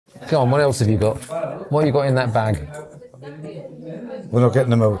Go on, what else have you got? What have you got in that bag? We're not getting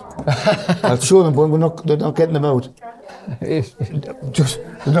them out. I'll show them, but they're not getting them out. They're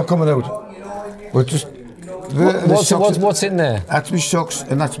not coming out. We're just... What's in there? That's my socks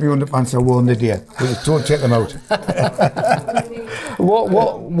and that's my underpants I wore on the day. Don't take them out.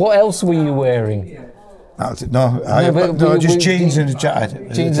 What else were you wearing? Just jeans and a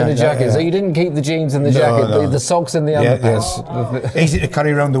jacket. Jeans and a jacket. Yeah. So you didn't keep the jeans and the jacket, the socks and the underpants. Yes. Easy to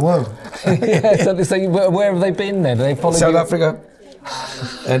carry around the world. Yeah. So where have they been then? They followed South Africa.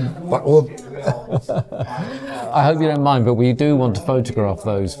 And back home. I hope you don't mind, but we do want to photograph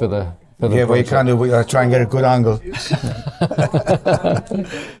those for the. Yeah, but you can't do. We try and get a good angle.